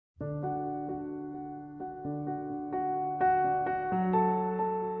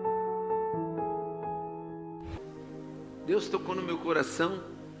Deus tocou no meu coração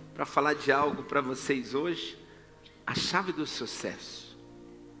para falar de algo para vocês hoje. A chave do sucesso.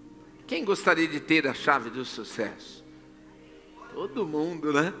 Quem gostaria de ter a chave do sucesso? Todo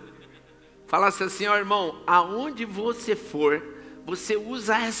mundo, né? Falasse assim, ó irmão, aonde você for, você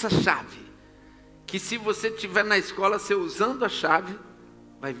usa essa chave. Que se você estiver na escola, você usando a chave,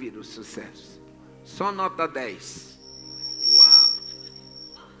 vai vir o sucesso. Só nota 10. Uau!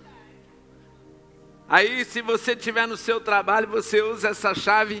 Aí se você estiver no seu trabalho, você usa essa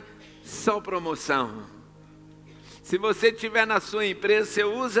chave, só promoção. Se você estiver na sua empresa, você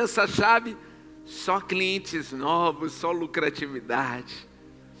usa essa chave, só clientes novos, só lucratividade.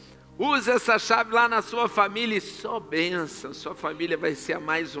 Usa essa chave lá na sua família e só bênção. Sua família vai ser a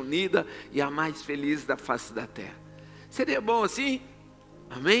mais unida e a mais feliz da face da terra. Seria bom assim?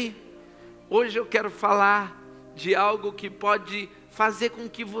 Amém? Hoje eu quero falar de algo que pode fazer com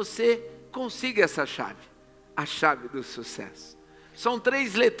que você consiga essa chave. A chave do sucesso. São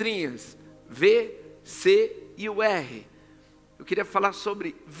 3 letrinhas. V, C e o R. Eu queria falar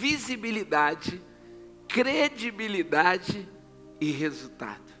sobre visibilidade, credibilidade e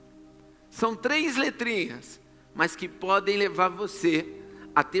resultado. São 3 letrinhas, mas que podem levar você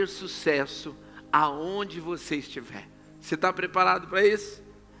a ter sucesso aonde você estiver. Você está preparado para isso?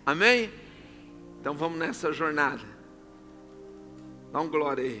 Amém? Então vamos nessa jornada. Dá um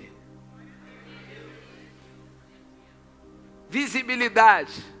glória aí.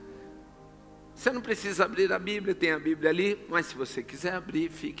 Visibilidade. Você não precisa abrir a Bíblia, tem a Bíblia ali, mas se você quiser abrir,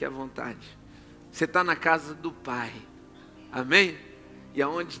 fique à vontade. Você está na casa do Pai. Amém? E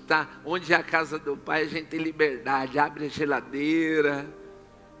onde é a casa do Pai, a gente tem liberdade. Abre a geladeira,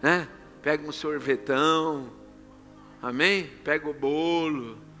 né? Pega um sorvetão, amém? Pega o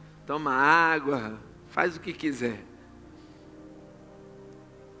bolo, toma água, faz o que quiser.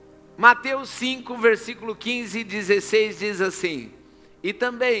 Mateus 5, versículo 15 e 16 diz assim: e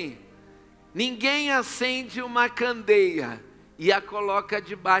também, ninguém acende uma candeia e a coloca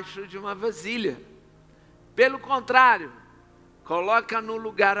debaixo de uma vasilha. Pelo contrário, coloca no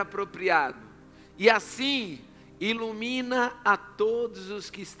lugar apropriado, e assim ilumina a todos os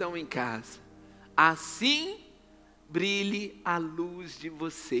que estão em casa. Assim brilhe a luz de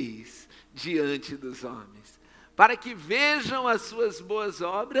vocês diante dos homens, para que vejam as suas boas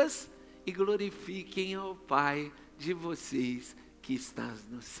obras e glorifiquem ao Pai de vocês que está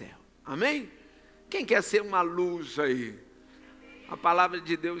no céu. Amém? Quem quer ser uma luz aí? A palavra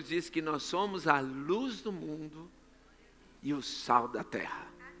de Deus diz que nós somos a luz do mundo e o sal da terra.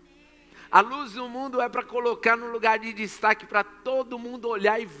 A luz do mundo é para colocar no lugar de destaque para todo mundo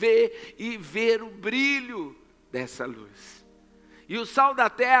olhar e ver o brilho dessa luz. E o sal da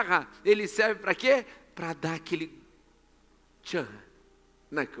terra, ele serve para quê? Para dar aquele tchan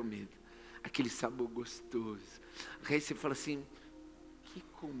na comida, aquele sabor gostoso. Aí você fala assim, que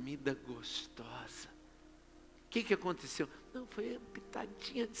comida gostosa. O que aconteceu? Não, foi uma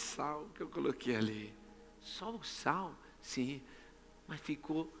pitadinha de sal que eu coloquei ali. Só o sal? Sim, mas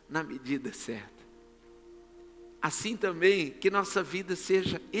ficou na medida certa. Assim também, que nossa vida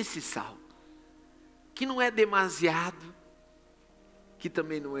seja esse sal, que não é demasiado, que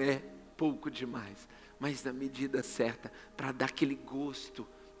também não é pouco demais, mas na medida certa, para dar aquele gosto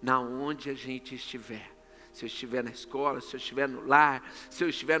na onde a gente estiver. Se eu estiver na escola, se eu estiver no lar, se eu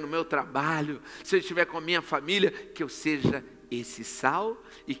estiver no meu trabalho, se eu estiver com a minha família, que eu seja esse sal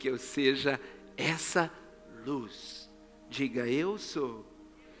e que eu seja essa luz. Diga, eu sou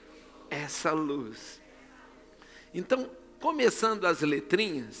essa luz. Então, começando as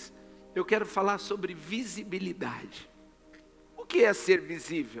letrinhas, eu quero falar sobre visibilidade. O que é ser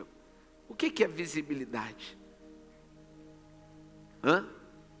visível? O que é visibilidade?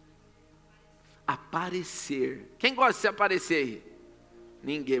 Aparecer. Quem gosta de se aparecer aí?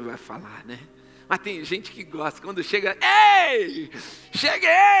 Ninguém vai falar, né? Mas tem gente que gosta. Quando chega, ei,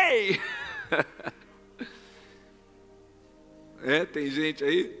 cheguei! Tem gente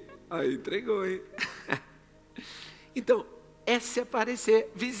aí? Aí entregou, hein? Então, é se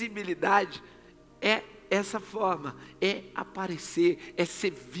aparecer. Visibilidade é essa forma, é aparecer, é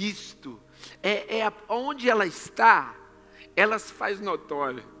ser visto. Onde ela está, ela se faz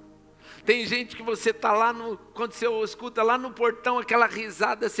notória. Tem gente que você está lá, quando você escuta lá no portão aquela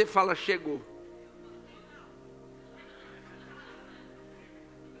risada, você fala, chegou.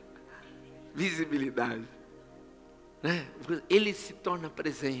 Visibilidade. Né? Ele se torna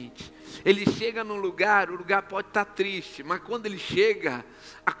presente. Ele chega num lugar, o lugar pode estar triste, mas quando ele chega,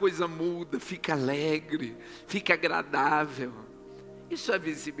 a coisa muda, fica alegre, fica agradável. Isso é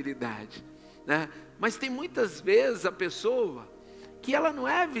visibilidade, né? Mas tem muitas vezes a pessoa que ela não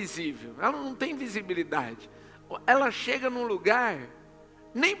é visível, ela não tem visibilidade. ela chega num lugar,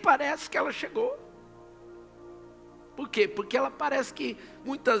 nem parece que ela chegou. Por quê? Porque ela parece que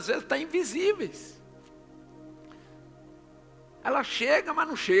muitas vezes está invisível. Ela chega, mas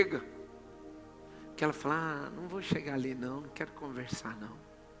não chega. Porque ela fala, não vou chegar ali não quero conversar não.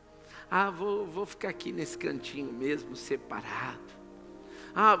 Vou ficar aqui nesse cantinho mesmo, separado.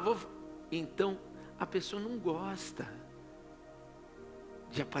 Então, a pessoa não gosta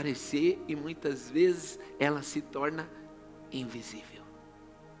de aparecer e muitas vezes ela se torna invisível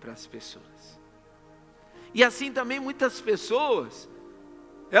para as pessoas. E assim também muitas pessoas,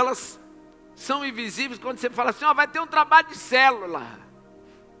 elas são invisíveis quando você fala assim, vai ter um trabalho de célula.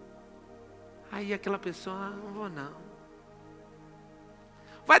 Aí aquela pessoa, não vou não.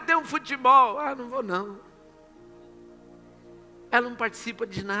 Vai ter um futebol, não vou não. Ela não participa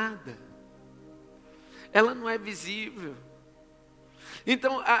de nada. Ela não é visível.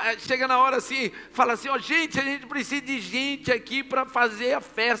 Então, chega na hora assim, fala assim, gente, a gente precisa de gente aqui para fazer a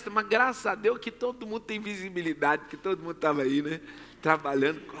festa. Mas graças a Deus que todo mundo tem visibilidade, que todo mundo estava aí, né?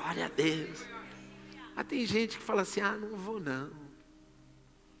 Trabalhando, glória a Deus. Tem gente que fala assim, não vou não.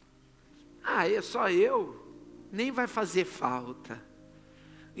 É só eu, nem vai fazer falta.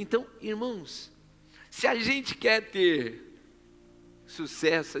 Então, irmãos, se a gente quer ter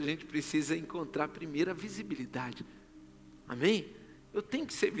sucesso, a gente precisa encontrar primeiro a visibilidade. Amém? Eu tenho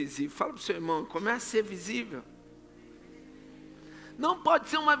que ser visível. Fala para o seu irmão, comece a ser visível. Não pode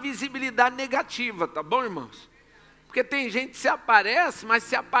ser uma visibilidade negativa, tá bom, irmãos? Porque tem gente que se aparece, mas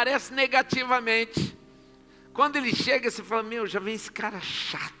se aparece negativamente. Quando ele chega, você fala, já vem esse cara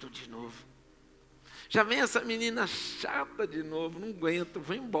chato de novo. Já vem essa menina chata de novo, não aguento,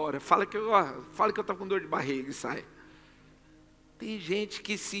 vou embora. Fala que eu estou com dor de barriga e sai. Tem gente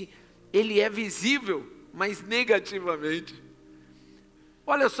que ele é visível, mas negativamente.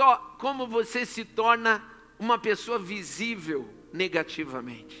 Olha só como você se torna uma pessoa visível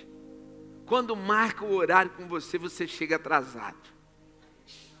negativamente. Quando marca o horário com você, você chega atrasado.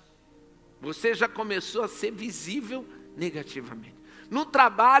 Você já começou a ser visível negativamente. No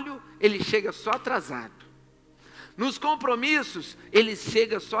trabalho, ele chega só atrasado. Nos compromissos, ele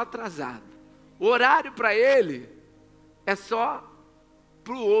chega só atrasado. O horário para ele é só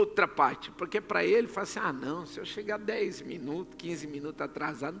para outra parte. Porque para ele, fala assim, não, se eu chegar 10 minutos, 15 minutos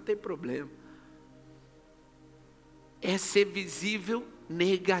atrasado, não tem problema. É ser visível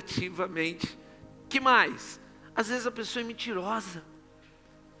negativamente. Que mais? Às vezes a pessoa é mentirosa.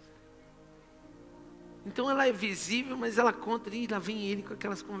 Então ela é visível, mas ela conta, lá vem ele com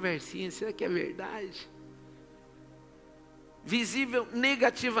aquelas conversinhas, será que é verdade? Visível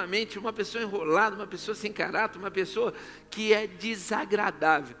negativamente, uma pessoa enrolada, uma pessoa sem caráter, uma pessoa que é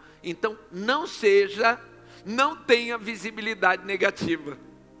desagradável. Então não tenha visibilidade negativa.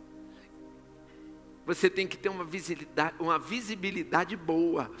 Você tem que ter uma visibilidade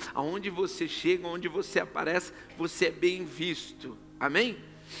boa. Aonde você chega, onde você aparece, você é bem visto.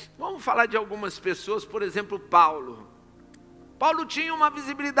 Amém? Vamos falar de algumas pessoas, por exemplo, Paulo. Paulo tinha uma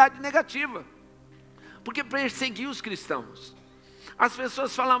visibilidade negativa, porque perseguia os cristãos. As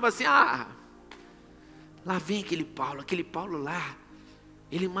pessoas falavam assim, lá vem aquele Paulo lá,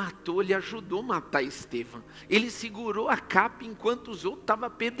 ele ajudou a matar Estevão. Ele segurou a capa enquanto os outros estavam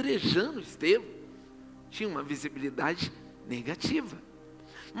apedrejando Estevão. Tinha uma visibilidade negativa.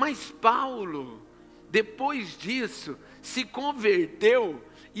 Mas Paulo, depois disso, se converteu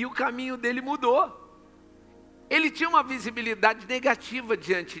e o caminho dele mudou. Ele tinha uma visibilidade negativa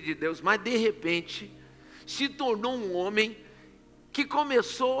diante de Deus, mas de repente se tornou um homem que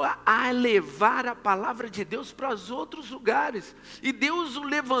começou a levar a palavra de Deus para os outros lugares. E Deus o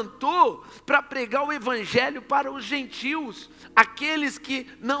levantou para pregar o evangelho para os gentios, aqueles que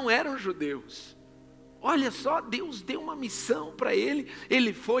não eram judeus. Olha só, Deus deu uma missão para ele,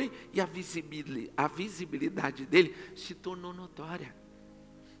 ele foi e a visibilidade dele se tornou notória.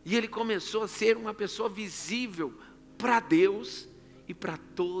 E ele começou a ser uma pessoa visível para Deus e para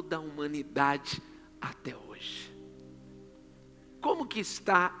toda a humanidade até hoje. Como que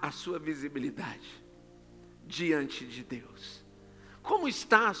está a sua visibilidade diante de Deus? Como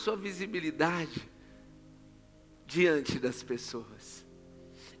está a sua visibilidade diante das pessoas?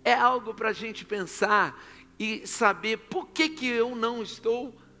 É algo para a gente pensar e saber por que eu não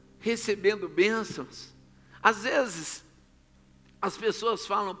estou recebendo bênçãos. Às vezes, as pessoas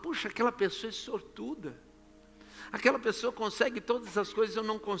falam, puxa, aquela pessoa é sortuda. Aquela pessoa consegue todas as coisas, eu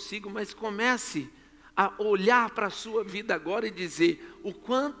não consigo. Mas comece a olhar para a sua vida agora e dizer, o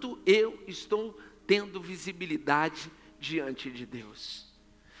quanto eu estou tendo visibilidade diante de Deus.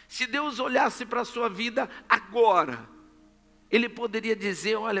 Se Deus olhasse para a sua vida agora, Ele poderia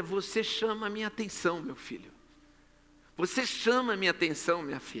dizer, olha, você chama a minha atenção, meu filho. Você chama a minha atenção,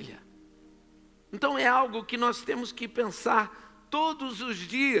 minha filha. Então é algo que nós temos que pensar todos os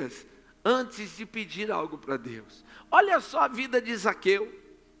dias antes de pedir algo para Deus. Olha só a vida de Zaqueu.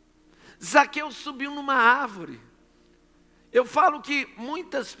 Zaqueu subiu numa árvore. Eu falo que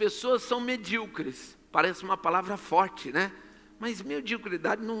muitas pessoas são medíocres. Parece uma palavra forte, né? Mas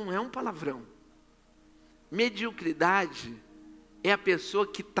mediocridade não é um palavrão. Mediocridade é a pessoa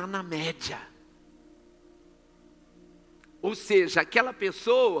que está na média. Ou seja, aquela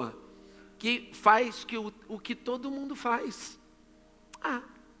pessoa que faz o que todo mundo faz. Ah,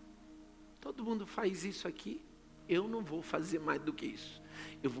 todo mundo faz isso aqui, eu não vou fazer mais do que isso.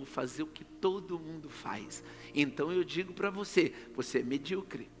 Eu vou fazer o que todo mundo faz. Então eu digo para você, você é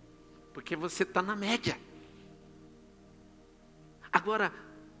medíocre, porque você está na média. Agora,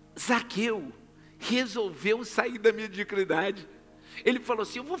 Zaqueu resolveu sair da mediocridade. Ele falou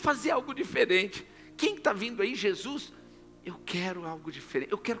assim, eu vou fazer algo diferente. Quem está vindo aí, Jesus? Eu quero algo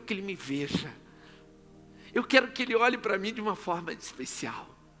diferente, eu quero que ele me veja. Eu quero que ele olhe para mim de uma forma especial.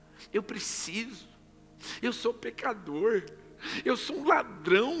 Eu preciso, eu sou pecador, eu sou um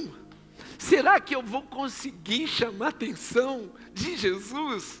ladrão. Será que eu vou conseguir chamar a atenção de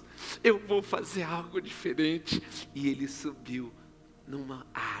Jesus? Eu vou fazer algo diferente. E ele subiu numa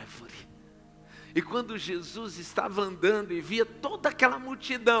árvore. E quando Jesus estava andando e via toda aquela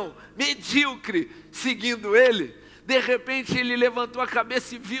multidão medíocre seguindo ele, de repente ele levantou a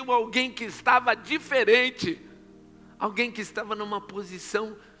cabeça e viu alguém que estava diferente. Alguém que estava numa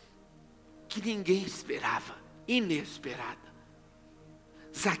posição que ninguém esperava, inesperada.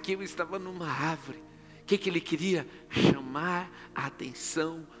 Zaqueu estava numa árvore. O que ele queria? Chamar a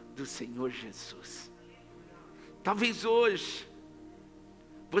atenção do Senhor Jesus. Talvez hoje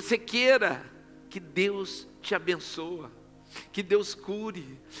você queira que Deus te abençoe, que Deus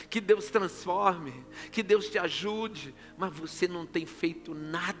cure, que Deus transforme, que Deus te ajude, mas você não tem feito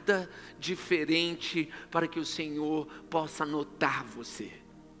nada diferente para que o Senhor possa notar você.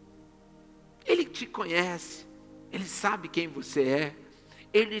 Ele te conhece, Ele sabe quem você é,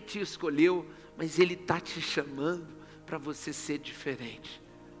 Ele te escolheu, mas Ele está te chamando para você ser diferente,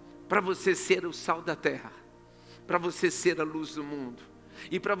 para você ser o sal da terra, para você ser a luz do mundo,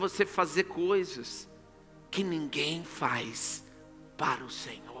 e para você fazer coisas que ninguém faz para o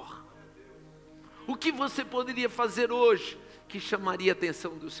Senhor. O que você poderia fazer hoje que chamaria a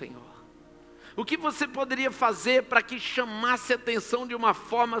atenção do Senhor? O que você poderia fazer para que chamasse a atenção de uma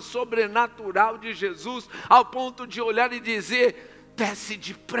forma sobrenatural de Jesus, ao ponto de olhar e dizer, desce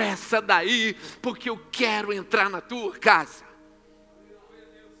depressa daí, porque eu quero entrar na tua casa?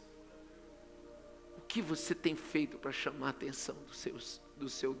 O que você tem feito para chamar a atenção do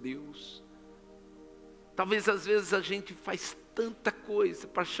seu Deus? Talvez às vezes a gente faz tanta coisa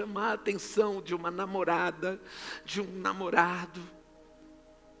para chamar a atenção de uma namorada, de um namorado.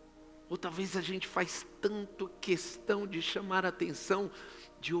 Ou talvez a gente faz tanto questão de chamar a atenção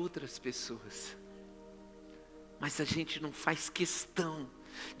de outras pessoas. Mas a gente não faz questão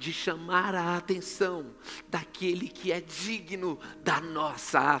de chamar a atenção daquele que é digno da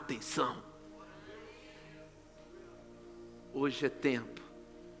nossa atenção. Hoje é tempo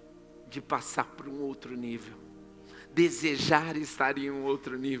de passar para um outro nível, desejar estar em um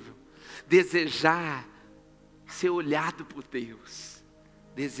outro nível, desejar ser olhado por Deus,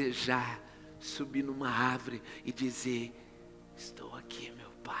 desejar subir numa árvore e dizer, estou aqui,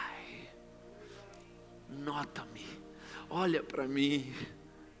 meu Pai, nota-me, olha para mim,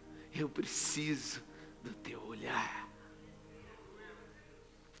 eu preciso do teu olhar.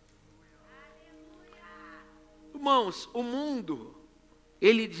 Irmãos, o mundo,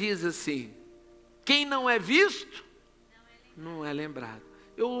 ele diz assim, quem não é visto, não é lembrado.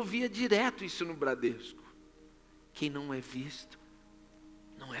 Eu ouvia direto isso no Bradesco. Quem não é visto,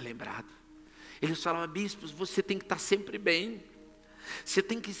 não é lembrado. Eles falavam, bispos, você tem que estar sempre bem. Você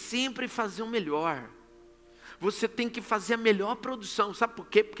tem que sempre fazer o melhor. Você tem que fazer a melhor produção. Sabe por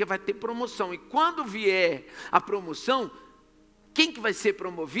quê? Porque vai ter promoção. E quando vier a promoção, quem que vai ser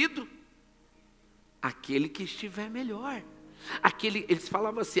promovido? Aquele que estiver melhor. Eles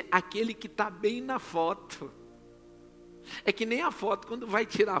falavam assim, aquele que está bem na foto. É que nem a foto, quando vai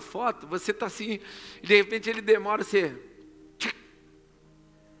tirar a foto, você está assim, de repente ele demora, você...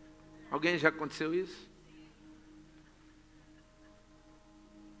 Alguém já aconteceu isso?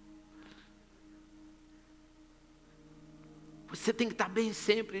 Você tem que estar bem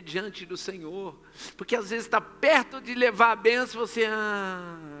sempre diante do Senhor, porque às vezes está perto de levar a bênção, você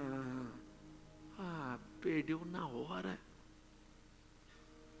perdeu na hora.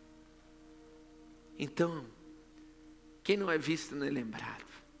 Então, quem não é visto não é lembrado.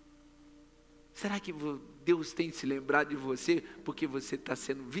 Será que Deus tem se lembrado de você porque você está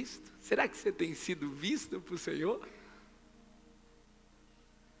sendo visto? Será que você tem sido visto por Senhor?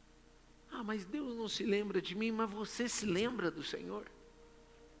 Ah, mas Deus não se lembra de mim, mas você se lembra do Senhor?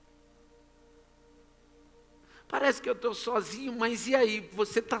 Parece que eu estou sozinho, mas e aí?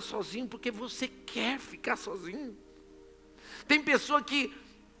 Você está sozinho porque você quer ficar sozinho. Tem pessoa que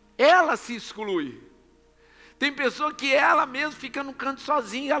ela se exclui. Tem pessoa que ela mesma fica no canto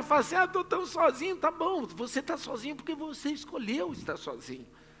sozinha. Ela fala assim, estou tão sozinho, tá bom. Você está sozinho porque você escolheu estar sozinho.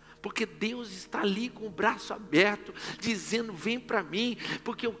 Porque Deus está ali com o braço aberto, dizendo, vem para mim,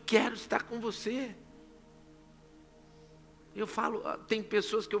 porque eu quero estar com você. Eu falo, tem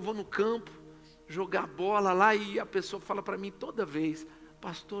pessoas que eu vou no campo, jogar bola lá, e a pessoa fala para mim toda vez,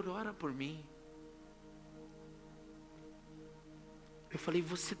 pastor, ora por mim. Eu falei,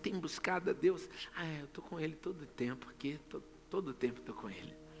 você tem buscado a Deus? Eu estou com Ele todo o tempo aqui, todo o tempo estou com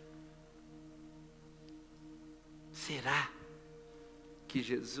Ele. Será que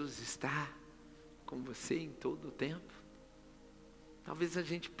Jesus está com você em todo o tempo? Talvez a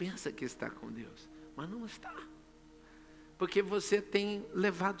gente pense que está com Deus, mas não está. Porque você tem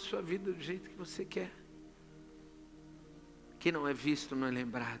levado sua vida do jeito que você quer. Quem não é visto não é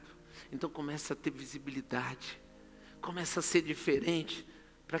lembrado. Então começa a ter visibilidade. Começa a ser diferente,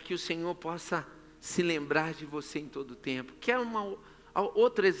 para que o Senhor possa se lembrar de você em todo o tempo. Quer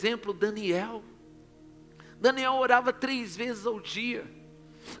outro exemplo? Daniel. Daniel orava 3 vezes ao dia,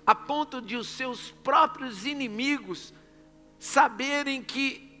 a ponto de os seus próprios inimigos saberem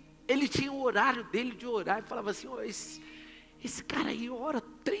que ele tinha o horário dele de orar, e falava assim, esse cara aí ora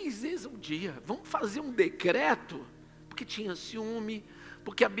 3 vezes ao dia, vamos fazer um decreto, porque tinha ciúme,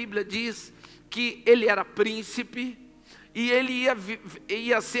 porque a Bíblia diz que ele era príncipe, e ele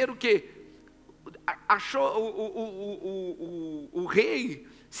ia ser o quê? O rei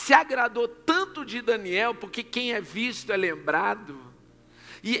se agradou tanto de Daniel, porque quem é visto é lembrado.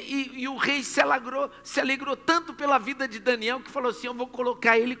 E o rei se alegrou tanto pela vida de Daniel, que falou assim, eu vou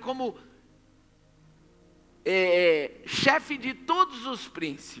colocar ele como chefe de todos os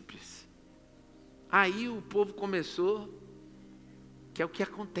príncipes. Aí o povo começou, que é o que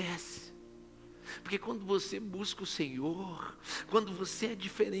acontece. Porque quando você busca o Senhor, quando você é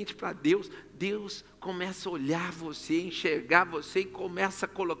diferente para Deus, Deus começa a olhar você, enxergar você e começa a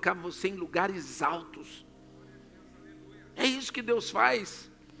colocar você em lugares altos. É isso que Deus faz.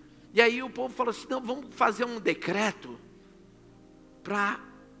 E aí o povo falou assim, não, vamos fazer um decreto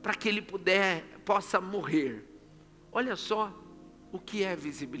para que ele possa morrer. Olha só o que é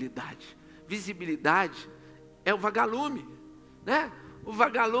visibilidade. Visibilidade é o vagalume, né? O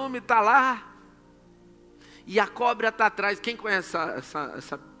vagalume está lá, e a cobra está atrás. Quem conhece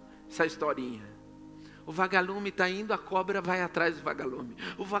essa historinha? O vagalume está indo, a cobra vai atrás do vagalume.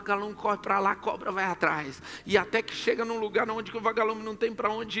 O vagalume corre para lá, a cobra vai atrás. E até que chega num lugar onde o vagalume não tem para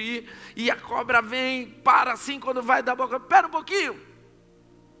onde ir. E a cobra vem, para assim, quando vai dar boca. Espera um pouquinho.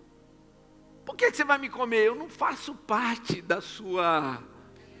 Por que você vai me comer? Eu não faço parte da sua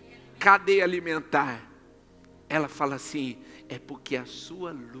cadeia alimentar. Ela fala assim, é porque a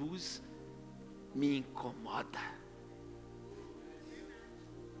sua luz me incomoda.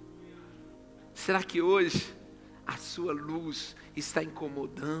 Será que hoje a sua luz está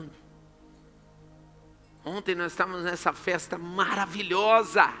incomodando? Ontem nós estávamos nessa festa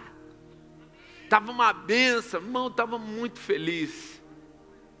maravilhosa. Estava uma bênção, irmão, estava muito feliz.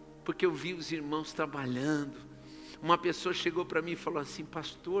 Porque eu vi os irmãos trabalhando. Uma pessoa chegou para mim e falou assim,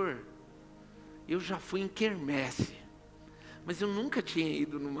 pastor, eu já fui em quermesse, mas eu nunca tinha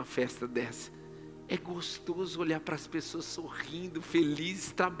ido numa festa dessa. É gostoso olhar para as pessoas sorrindo,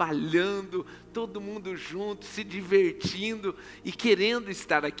 felizes, trabalhando, todo mundo junto, se divertindo e querendo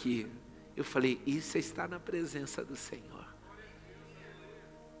estar aqui. Eu falei, isso é estar na presença do Senhor.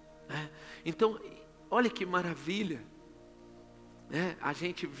 Então, olha que maravilha. A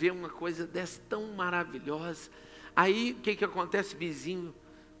gente vê uma coisa dessa tão maravilhosa. Aí, o que acontece? Vizinho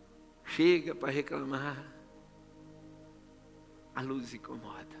chega para reclamar. A luz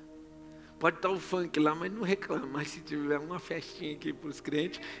incomoda. Pode estar o funk lá, mas não reclama. Mas se tiver uma festinha aqui para os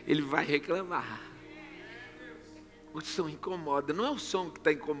crentes, ele vai reclamar. O som incomoda. Não é o som que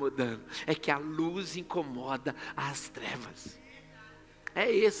está incomodando. É que a luz incomoda as trevas.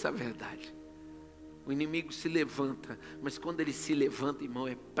 É essa a verdade. O inimigo se levanta. Mas quando ele se levanta, irmão,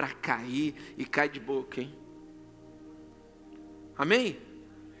 é para cair. E cai de boca, hein? Amém?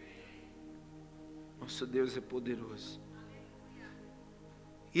 Nosso Deus é poderoso.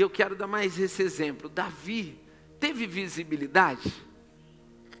 E eu quero dar mais esse exemplo. Davi teve visibilidade.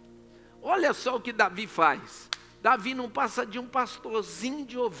 Olha só o que Davi faz. Davi não passa de um pastorzinho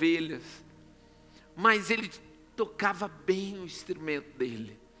de ovelhas. mas ele tocava bem o instrumento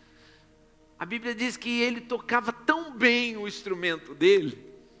dele. A Bíblia diz que ele tocava tão bem o instrumento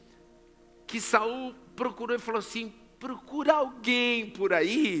dele, que Saul procurou e falou assim: procura alguém por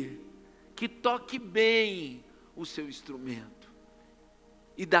aí que toque bem o seu instrumento.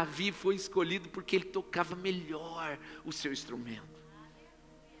 E Davi foi escolhido porque ele tocava melhor o seu instrumento.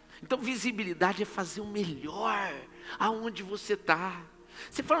 Então visibilidade é fazer o melhor aonde você está.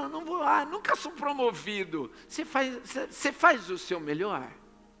 Você fala, não vou lá, nunca sou promovido. Você faz o seu melhor.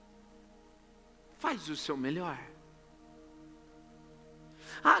 Faz o seu melhor.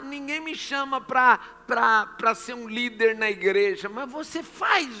 Ninguém me chama para ser um líder na igreja, mas você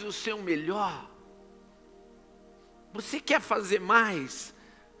faz o seu melhor. Você quer fazer mais?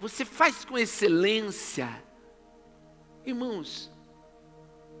 Você faz com excelência. Irmãos,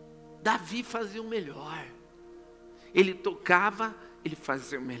 Davi fazia o melhor. Ele tocava, ele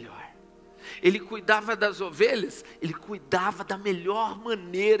fazia o melhor. Ele cuidava das ovelhas, ele cuidava da melhor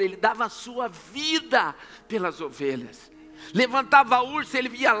maneira, ele dava a sua vida pelas ovelhas. Levantava urso, ele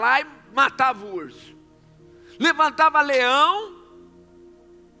ia lá e matava o urso. Levantava leão,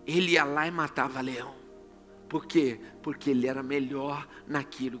 ele ia lá e matava leão. Por quê? Porque ele era melhor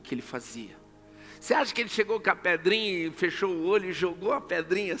naquilo que ele fazia. Você acha que ele chegou com a pedrinha e fechou o olho e jogou a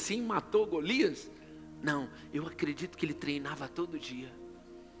pedrinha assim e matou Golias? Não, eu acredito que ele treinava todo dia.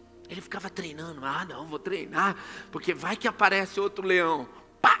 Ele ficava treinando, não, vou treinar, porque vai que aparece outro leão.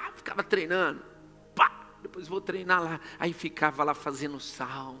 Pá, ficava treinando, pá, depois vou treinar lá. Aí ficava lá fazendo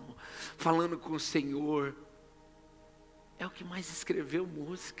salmo, falando com o Senhor. É o que mais escreveu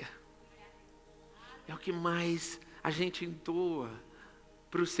música. É o que mais a gente entoa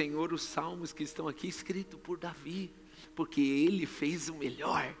para o Senhor, os salmos que estão aqui escritos por Davi. Porque ele fez o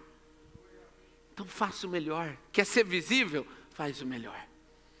melhor. Então faça o melhor. Quer ser visível? Faz o melhor.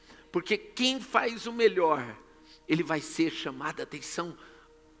 Porque quem faz o melhor, ele vai ser chamado a atenção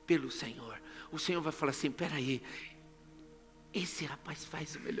pelo Senhor. O Senhor vai falar assim, peraí, esse rapaz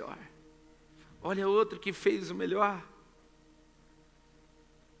faz o melhor. Olha outro que fez o melhor.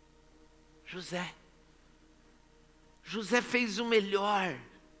 José. José fez o melhor.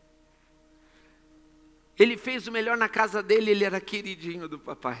 Ele fez o melhor na casa dele, ele era queridinho do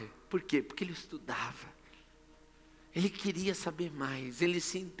papai. Por quê? Porque ele estudava. Ele queria saber mais, ele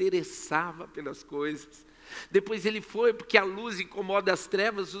se interessava pelas coisas. Depois ele foi, porque a luz incomoda as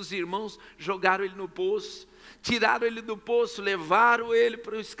trevas, os irmãos jogaram ele no poço, tiraram ele do poço, levaram ele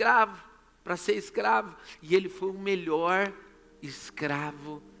para o escravo, para ser escravo. E ele foi o melhor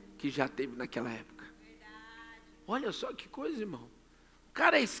escravo que já teve naquela época. Olha só que coisa, irmão. O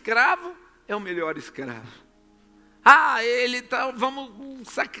cara é escravo, é o melhor escravo. Ele tá, vamos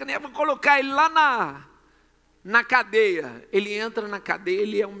sacanear, vamos colocar ele lá na cadeia. Ele entra na cadeia,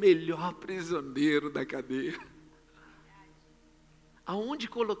 ele é o melhor prisioneiro da cadeia. Aonde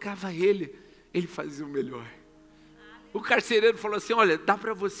colocava ele, ele fazia o melhor. O carcereiro falou assim, olha, dá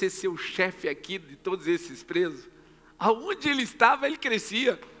para você ser o chefe aqui de todos esses presos? Aonde ele estava, ele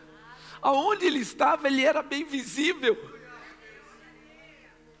crescia. Aonde ele estava, ele era bem visível.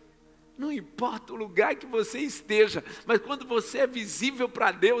 Não importa o lugar que você esteja, mas quando você é visível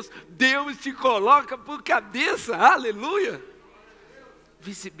para Deus, Deus te coloca por cabeça, aleluia.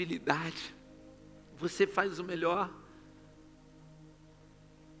 Visibilidade, você faz o melhor.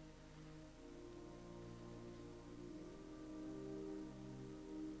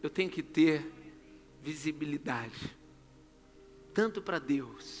 Eu tenho que ter visibilidade, tanto para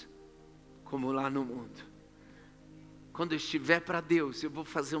Deus, como lá no mundo. Quando eu estiver para Deus, eu vou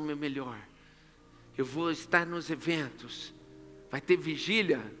fazer o meu melhor. Eu vou estar nos eventos. Vai ter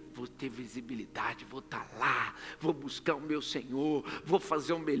vigília? Vou ter visibilidade, vou estar lá. Vou buscar o meu Senhor. Vou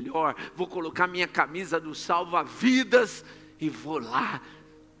fazer o melhor. Vou colocar minha camisa do salva-vidas. E vou lá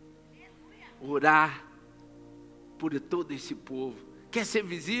orar por todo esse povo. Quer ser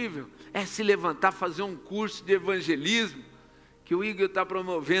visível? É se levantar, fazer um curso de evangelismo. Que o Igor está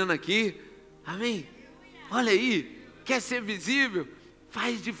promovendo aqui. Amém? Olha aí. Quer ser visível?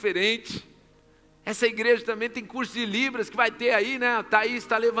 Faz diferente. Essa igreja também tem curso de Libras que vai ter aí, né? A Thaís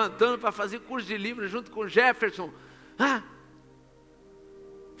está levantando para fazer curso de Libras junto com o Jefferson.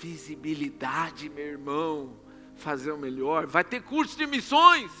 Visibilidade, meu irmão. Fazer o melhor. Vai ter curso de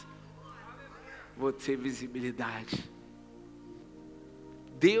missões. Vou ter visibilidade.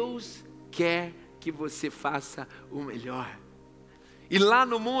 Deus quer que você faça o melhor. E lá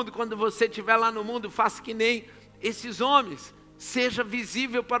no mundo, quando você estiver lá no mundo, faça que nem esses homens, seja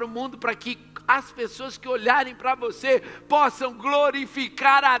visível para o mundo, para que as pessoas que olharem para você possam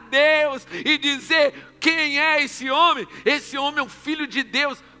glorificar a Deus e dizer, quem é esse homem? Esse homem é um filho de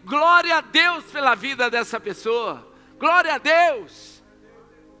Deus. Glória a Deus pela vida dessa pessoa. Glória a Deus.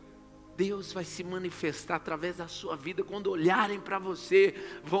 Deus vai se manifestar através da sua vida. Quando olharem para você,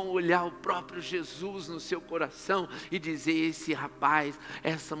 vão olhar o próprio Jesus no seu coração e dizer: esse rapaz,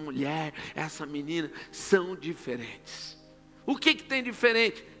 essa mulher, essa menina são diferentes. O que tem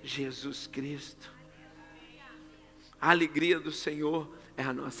diferente? Jesus Cristo. A alegria do Senhor é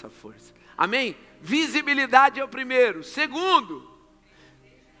a nossa força. Amém? Visibilidade é o primeiro. Segundo,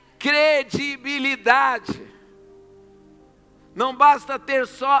 credibilidade. Não basta ter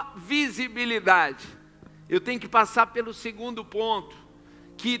só visibilidade. Eu tenho que passar pelo segundo ponto,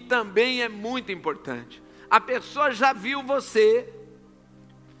 que também é muito importante. A pessoa já viu você,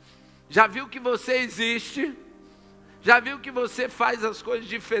 já viu que você existe, já viu que você faz as coisas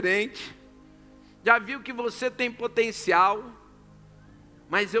diferentes, já viu que você tem potencial,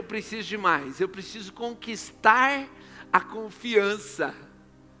 mas eu preciso de mais. Eu preciso conquistar a confiança.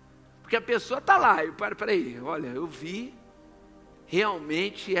 Porque a pessoa está lá, peraí, olha, eu vi,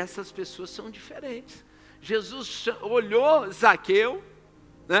 realmente essas pessoas são diferentes. Jesus olhou Zaqueu,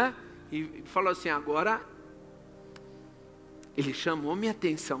 né, e falou assim: agora, ele chamou minha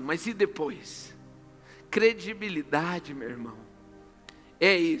atenção, mas e depois? Credibilidade, meu irmão,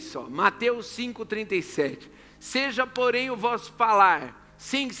 é isso, ó. Mateus 5,37, seja porém o vosso falar,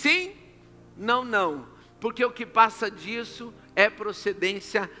 sim, sim, não, não, porque o que passa disso é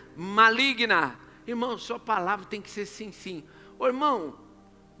procedência maligna. Irmão, sua palavra tem que ser sim, sim. Ô, irmão,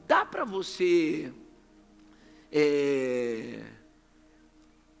 dá para você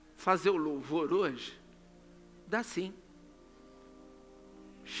fazer o louvor hoje? Dá sim.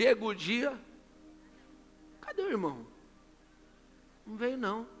 Chega o dia, cadê o irmão? Não veio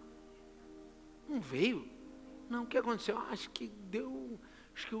não. Não veio? Não, o que aconteceu? Acho que deu,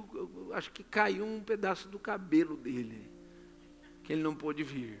 acho que caiu um pedaço do cabelo dele, que ele não pôde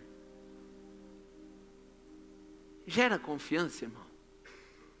vir. Gera confiança, irmão.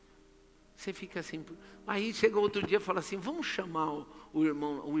 Você fica assim. Aí chega outro dia e fala assim: vamos chamar o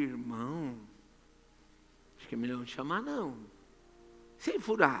irmão. O irmão? Acho que é melhor não chamar, não. Sem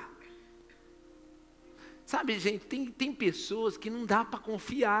furar. Sabe, gente, tem pessoas que não dá para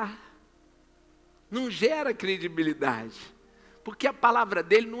confiar. Não gera credibilidade. Porque a palavra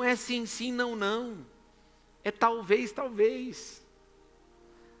dele não é sim, sim, não, não. É talvez, talvez.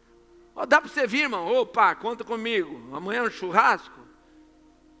 Oh, dá para você vir, irmão? Opa, conta comigo. Amanhã é um churrasco.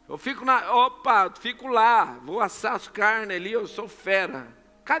 Eu fico fico lá. Vou assar as carnes ali, eu sou fera.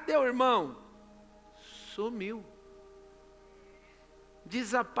 Cadê o irmão? Sumiu.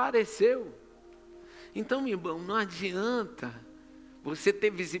 Desapareceu. Então, meu irmão, não adianta você ter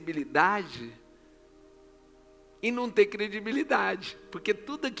visibilidade e não ter credibilidade. Porque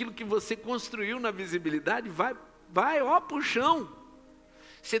tudo aquilo que você construiu na visibilidade vai para o chão.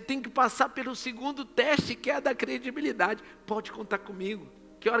 Você tem que passar pelo segundo teste, que é a da credibilidade. Pode contar comigo.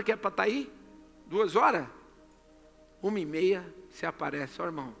 Que hora que é para estar aí? 2 horas? 1h30 você aparece. Ó,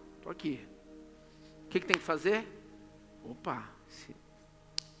 irmão, estou aqui. O que tem que fazer? Opa,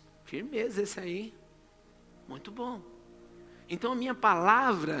 firmeza esse aí. Muito bom. Então a minha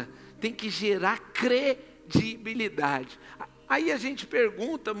palavra tem que gerar credibilidade. Aí a gente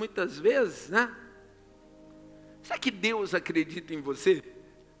pergunta muitas vezes, né? Será que Deus acredita em você?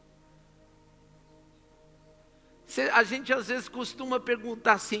 A gente às vezes costuma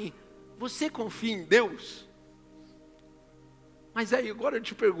perguntar assim: você confia em Deus? Mas aí agora eu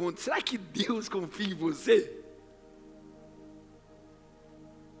te pergunto: será que Deus confia em você?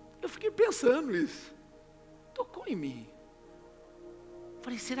 Eu fiquei pensando isso. Tocou em mim.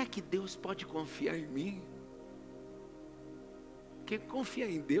 Falei: será que Deus pode confiar em mim? Porque confiar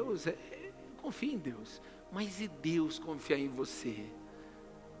em Deus confia em Deus. Mas e Deus confiar em você?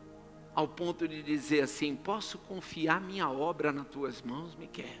 Ao ponto de dizer assim: posso confiar minha obra nas tuas mãos,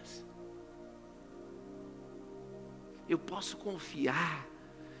 Miquel? Eu posso confiar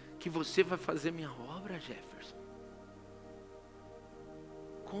que você vai fazer minha obra, Jefferson?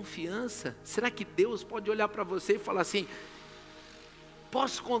 Confiança. Será que Deus pode olhar para você e falar assim: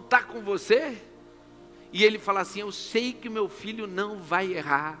 posso contar com você? E ele fala assim: eu sei que o meu filho não vai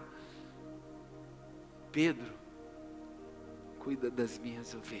errar. Pedro, cuida das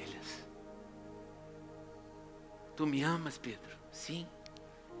minhas ovelhas. Tu me amas, Pedro? Sim.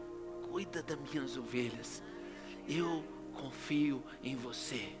 Cuida das minhas ovelhas. Eu confio em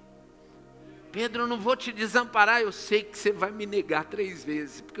você. Pedro, eu não vou te desamparar. Eu sei que você vai me negar 3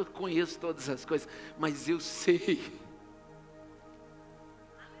 vezes, porque eu conheço todas as coisas. Mas eu sei.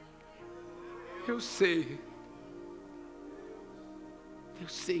 Eu sei. Eu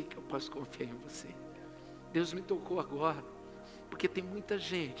sei que eu posso confiar em você. Deus me tocou agora. Porque tem muita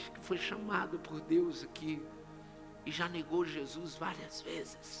gente que foi chamado por Deus aqui e já negou Jesus várias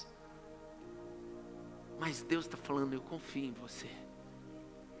vezes. Mas Deus está falando, eu confio em você.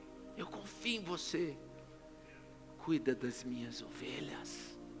 Eu confio em você. Cuida das minhas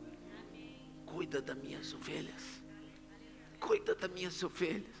ovelhas. Cuida das minhas ovelhas. Cuida das minhas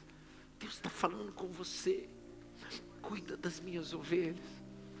ovelhas. Deus está falando com você. Cuida das minhas ovelhas.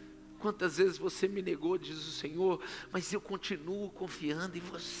 Quantas vezes você me negou, diz o Senhor, mas eu continuo confiando em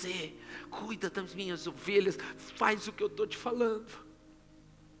você. Cuida das minhas ovelhas. Faz o que eu estou te falando.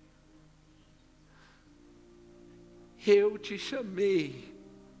 Eu te chamei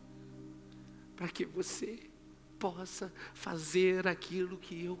para que você possa fazer aquilo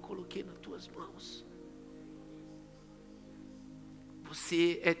que eu coloquei nas tuas mãos.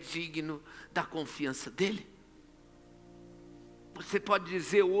 Você é digno da confiança dEle? Você pode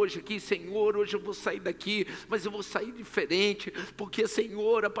dizer hoje aqui, Senhor, hoje eu vou sair daqui, mas eu vou sair diferente, porque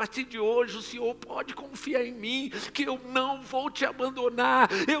Senhor, a partir de hoje o Senhor pode confiar em mim, que eu não vou te abandonar,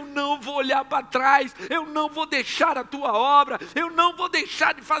 eu não vou olhar para trás, eu não vou deixar a tua obra, eu não vou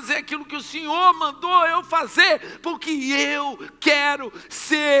deixar de fazer aquilo que o Senhor mandou eu fazer, porque eu quero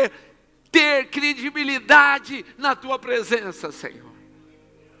ter credibilidade na tua presença, Senhor.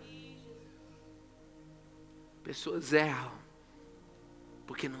 Pessoas erram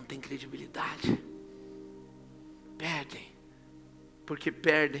porque não tem credibilidade. Perdem, porque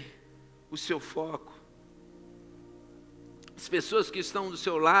perdem o seu foco. As pessoas que estão do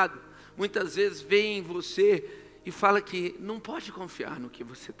seu lado, muitas vezes veem em você e falam que não pode confiar no que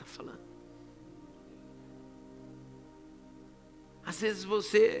você está falando. Às vezes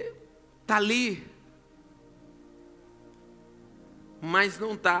você está ali, mas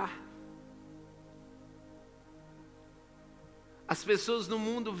não está. As pessoas no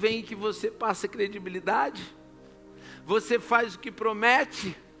mundo veem que você passa credibilidade, você faz o que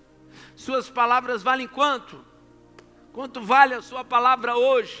promete, suas palavras valem quanto? Quanto vale a sua palavra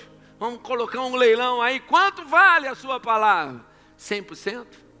hoje? Vamos colocar um leilão aí, quanto vale a sua palavra? 100%?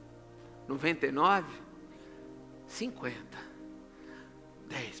 99%? 50%?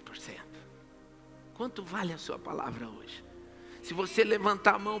 10%? Quanto vale a sua palavra hoje? Se você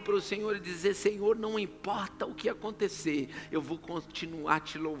levantar a mão para o Senhor e dizer, Senhor, não importa o que acontecer, eu vou continuar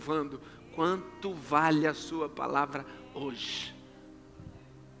te louvando. Quanto vale a sua palavra hoje?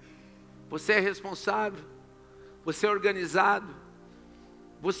 Você é responsável, você é organizado,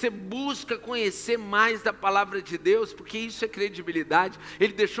 você busca conhecer mais da palavra de Deus, porque isso é credibilidade.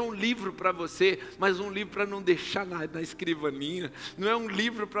 Ele deixou um livro para você, mas um livro para não deixar na escrivaninha. Não é um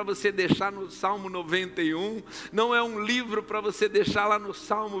livro para você deixar no Salmo 91, não é um livro para você deixar lá no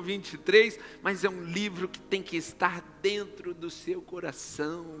Salmo 23, mas é um livro que tem que estar dentro do seu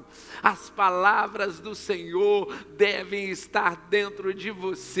coração. As palavras do Senhor devem estar dentro de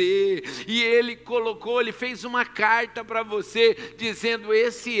você. E Ele fez uma carta para você, dizendo,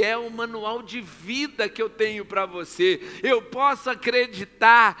 esse é o manual de vida que eu tenho para você. Eu posso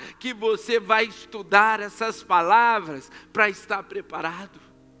acreditar que você vai estudar essas palavras para estar preparado.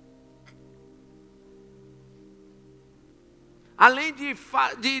 Além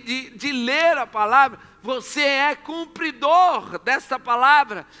de ler a palavra, você é cumpridor dessa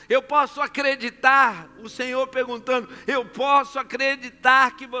palavra. Eu posso acreditar, o Senhor perguntando, eu posso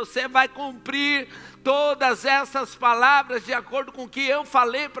acreditar que você vai cumprir todas essas palavras de acordo com o que eu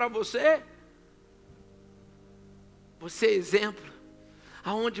falei para você? Você é exemplo.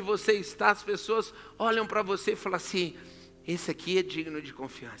 Aonde você está, as pessoas olham para você e falam assim, esse aqui é digno de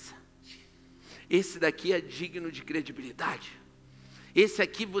confiança. Esse daqui é digno de credibilidade. Esse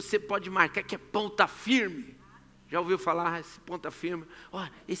aqui você pode marcar que é ponta firme. Já ouviu falar esse ponta firme? Olha,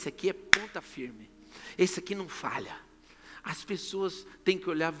 esse aqui é ponta firme. Esse aqui não falha. As pessoas têm que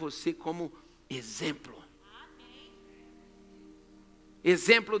olhar você como exemplo.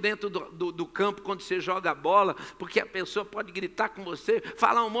 Exemplo dentro do campo quando você joga a bola, porque a pessoa pode gritar com você,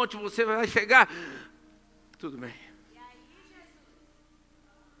 falar um monte, você vai chegar. Tudo bem.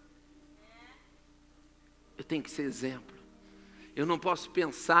 Eu tenho que ser exemplo. Eu não posso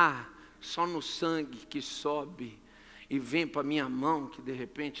pensar só no sangue que sobe e vem para minha mão, que de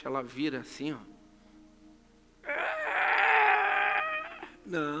repente ela vira assim, ó.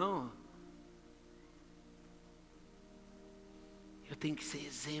 Não. Eu tenho que ser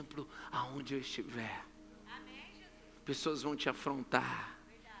exemplo aonde eu estiver. Pessoas vão te afrontar.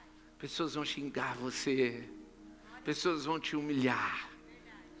 Pessoas vão xingar você. Pessoas vão te humilhar.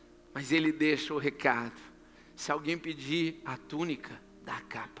 Mas Ele deixa o recado. Se alguém pedir a túnica, dá a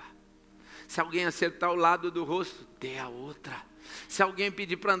capa. Se alguém acertar o lado do rosto, dê a outra. Se alguém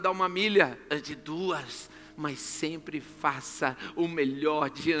pedir para andar uma milha, ande 2. mas sempre faça o melhor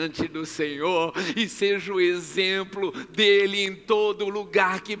diante do Senhor e seja o exemplo dele em todo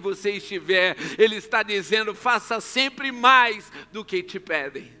lugar que você estiver. Ele está dizendo: faça sempre mais do que te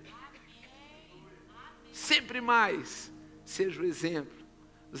pedem. Sempre mais, seja o exemplo.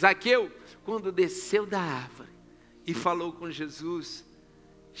 Zaqueu, quando desceu da árvore e falou com Jesus,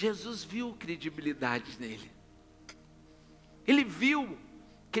 Jesus viu credibilidade nele. Ele viu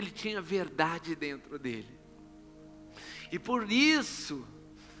que ele tinha verdade dentro dele. E por isso,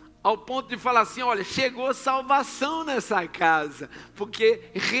 ao ponto de falar assim: olha, chegou salvação nessa casa, porque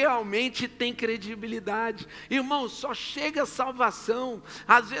realmente tem credibilidade. Irmão, só chega salvação.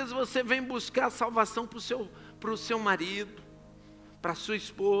 Às vezes você vem buscar salvação para o seu marido, para a sua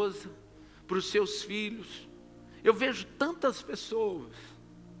esposa, para os seus filhos. Eu vejo tantas pessoas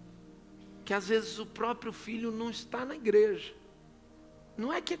que às vezes o próprio filho não está na igreja.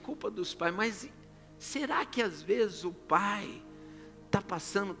 Não é que é culpa dos pais, mas será que às vezes o pai está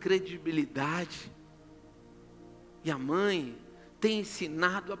passando credibilidade e a mãe tem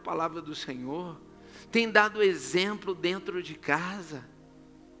ensinado a palavra do Senhor, tem dado exemplo dentro de casa?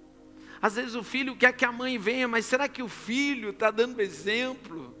 Às vezes o filho quer que a mãe venha, mas será que o filho está dando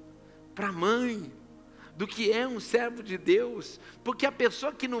exemplo para a mãe do que é um servo de Deus? Porque a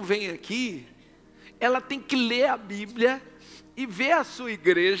pessoa que não vem aqui, ela tem que ler a Bíblia e ver a sua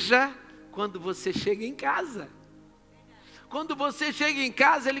igreja quando você chega em casa. Quando você chega em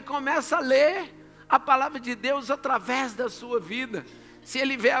casa, ele começa a ler a palavra de Deus através da sua vida. Se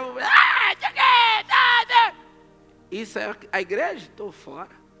ele vê, isso é a igreja? Estou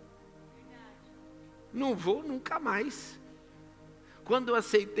fora. Não vou nunca mais. Quando eu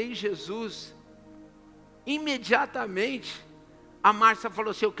aceitei Jesus, imediatamente a Márcia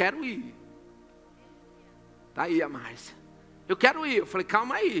falou assim: eu quero ir. Está aí a Márcia. Eu quero ir. Eu falei: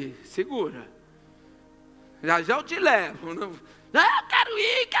 calma aí, segura. Já eu te levo. Não, quero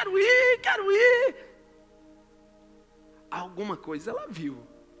ir. Alguma coisa ela viu.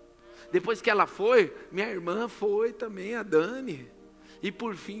 Depois que ela foi, minha irmã foi também, a Dani. E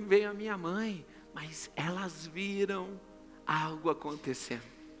por fim veio a minha mãe. Mas elas viram algo acontecendo.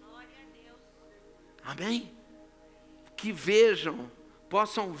 Glória a Deus. Amém? Que vejam,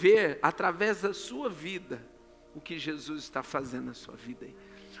 possam ver através da sua vida o que Jesus está fazendo na sua vida aí.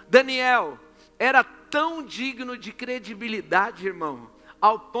 Daniel era tão digno de credibilidade, irmão,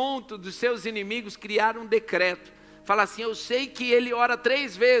 ao ponto dos seus inimigos criar um decreto. Fala assim: eu sei que ele ora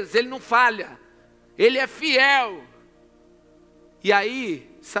 3 vezes, ele não falha, ele é fiel. E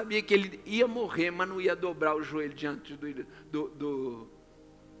aí, sabia que ele ia morrer, mas não ia dobrar o joelho diante do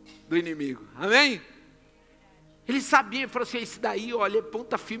inimigo. Amém? Ele sabia, ele falou assim: esse daí, olha, é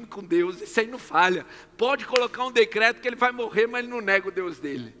ponta firme com Deus, esse aí não falha. Pode colocar um decreto que ele vai morrer, mas ele não nega o Deus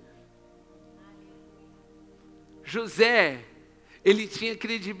dele. José, ele tinha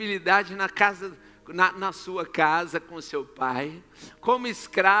credibilidade na sua casa com seu pai, como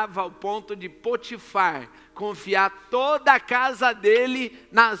escravo ao ponto de Potifar confiar toda a casa dele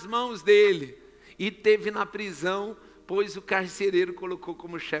nas mãos dele. E teve na prisão, pois o carcereiro colocou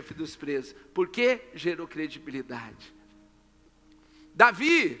como chefe dos presos. Por quê? Gerou credibilidade.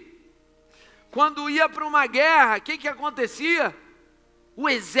 Davi, quando ia para uma guerra, o que acontecia? O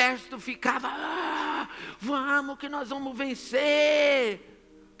exército ficava: vamos que nós vamos vencer.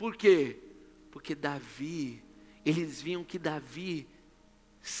 Por quê? Porque Davi, eles viam que Davi,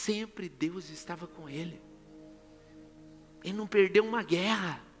 sempre Deus estava com ele. Ele não perdeu uma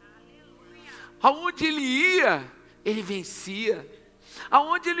guerra. Aonde ele ia, ele vencia.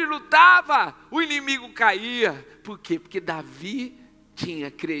 Aonde ele lutava, o inimigo caía. Por quê? Porque Davi tinha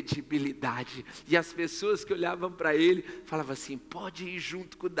credibilidade. E as pessoas que olhavam para ele, falavam assim: pode ir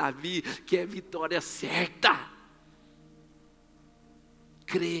junto com Davi, que é vitória certa.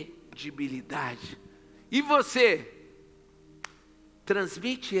 Credibilidade. E você,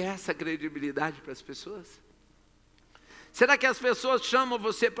 transmite essa credibilidade para as pessoas? Será que as pessoas chamam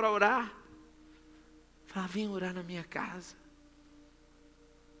você para orar? Fala: vem orar na minha casa.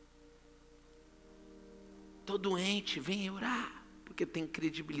 Estou doente, vem orar. Porque tem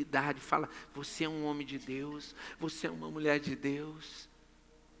credibilidade. Fala: você é um homem de Deus, você é uma mulher de Deus.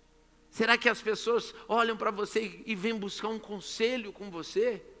 Será que as pessoas olham para você e vêm buscar um conselho com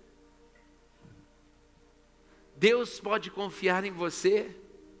você? Deus pode confiar em você?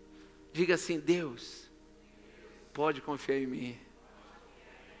 Diga assim: Deus pode confiar em mim.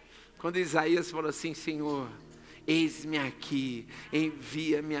 Quando Isaías falou assim: Senhor, eis-me aqui,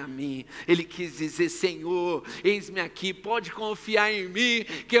 envia-me a mim. Ele quis dizer: Senhor, eis-me aqui, pode confiar em mim,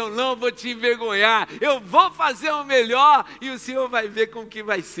 que eu não vou te envergonhar. Eu vou fazer o melhor e o Senhor vai ver como que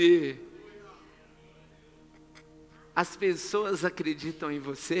vai ser. as pessoas acreditam em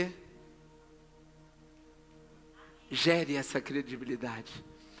você, gere essa credibilidade.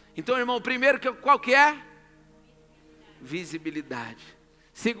 Então, irmão, primeiro, qual que é? Visibilidade.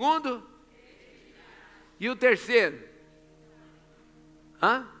 Segundo? E o terceiro?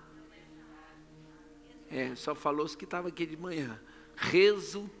 Só falou os que estavam aqui de manhã.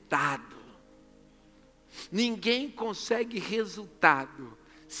 Resultado. Ninguém consegue resultado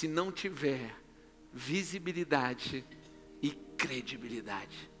se não tiver visibilidade e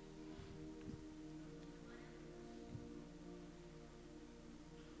credibilidade.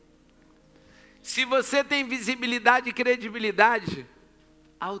 Se você tem visibilidade e credibilidade,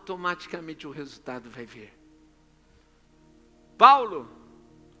 automaticamente o resultado vai vir. Paulo,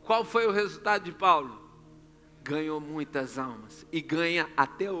 qual foi o resultado de Paulo? Ganhou muitas almas e ganha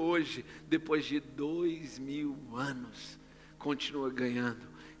até hoje, depois de 2000 anos, continua ganhando,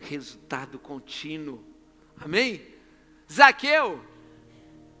 resultado contínuo, amém? Zaqueu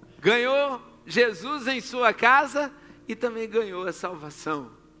ganhou Jesus em sua casa e também ganhou a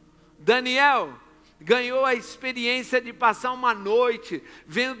salvação. Daniel ganhou a experiência de passar uma noite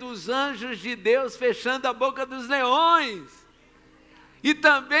vendo os anjos de Deus fechando a boca dos leões. E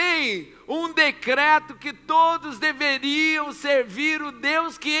também um decreto que todos deveriam servir o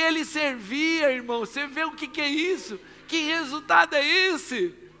Deus que ele servia, irmão. Você vê o que é isso? Que resultado é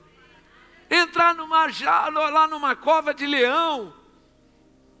esse? Entrar numa jaula, lá numa cova de leão.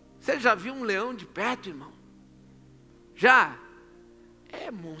 Você já viu um leão de perto, irmão? Já?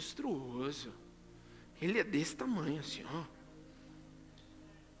 É monstruoso. Ele é desse tamanho assim, ó.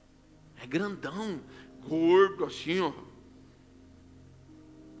 É grandão, gordo assim, ó.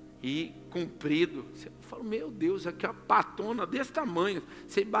 E comprido. Você fala, meu Deus, aqui é uma patona desse tamanho.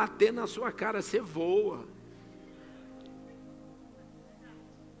 Você bater na sua cara, você voa.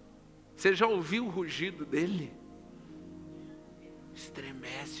 Você já ouviu o rugido dele?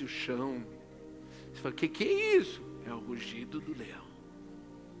 Estremece o chão. Você fala, que é isso? É o rugido do leão.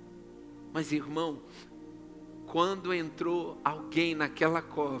 Mas, irmão, quando entrou alguém naquela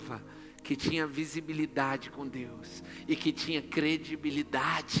cova que tinha visibilidade com Deus e que tinha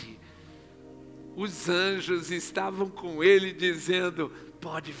credibilidade, os anjos estavam com ele dizendo,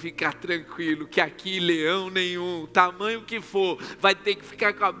 pode ficar tranquilo que aqui leão nenhum, tamanho que for, vai ter que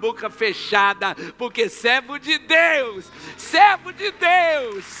ficar com a boca fechada, porque servo de Deus,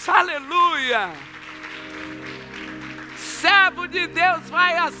 aleluia, servo de Deus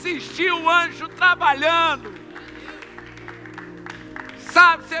vai assistir o anjo trabalhando.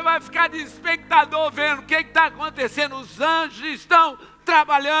 Sabe, você vai ficar de espectador vendo o que está acontecendo. Os anjos estão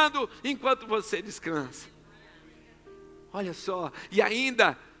trabalhando enquanto você descansa. Olha só, e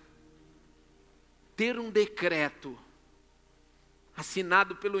ainda ter um decreto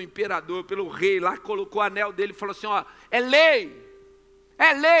assinado pelo imperador, pelo rei, lá colocou o anel dele e falou assim, ó, é lei,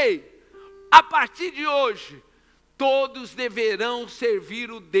 a partir de hoje, todos deverão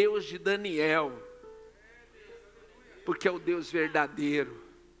servir o Deus de Daniel, porque é o Deus verdadeiro.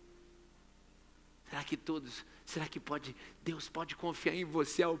 Será que Deus pode confiar em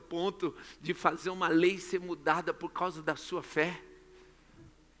você ao ponto de fazer uma lei ser mudada por causa da sua fé?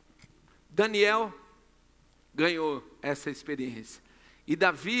 Daniel ganhou essa experiência. E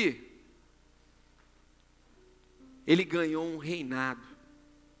Davi, ele ganhou um reinado.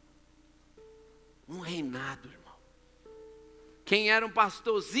 Um reinado, irmão. Quem era um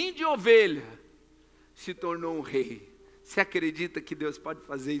pastorzinho de ovelha, se tornou um rei. Você acredita que Deus pode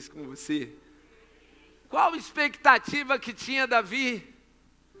fazer isso com você? Qual expectativa que tinha Davi?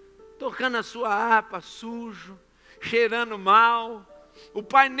 Tocando a sua harpa, sujo, cheirando mal. O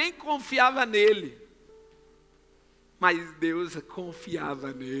pai nem confiava nele. Mas Deus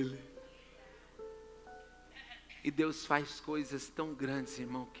confiava nele. E Deus faz coisas tão grandes,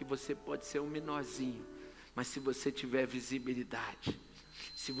 irmão, que você pode ser um menorzinho. Mas se você tiver visibilidade,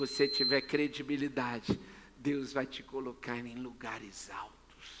 se você tiver credibilidade, Deus vai te colocar em lugares altos.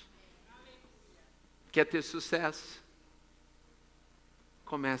 Quer ter sucesso?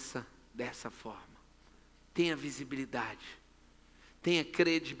 Começa dessa forma. Tenha visibilidade. Tenha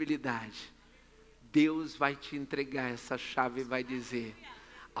credibilidade. Deus vai te entregar essa chave e vai dizer,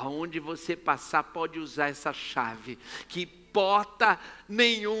 aonde você passar pode usar essa chave, que porta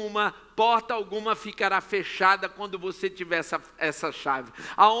alguma ficará fechada quando você tiver essa chave.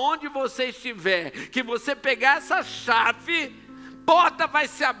 Aonde você estiver, que você pegar essa chave, porta vai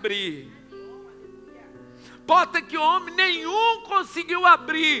se abrir. Porta que homem nenhum conseguiu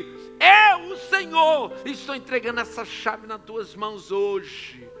abrir. Eu, o Senhor, estou entregando essa chave nas tuas mãos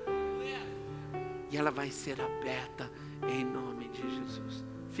hoje. E ela vai ser aberta em nome de Jesus.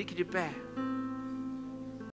 Fique de pé.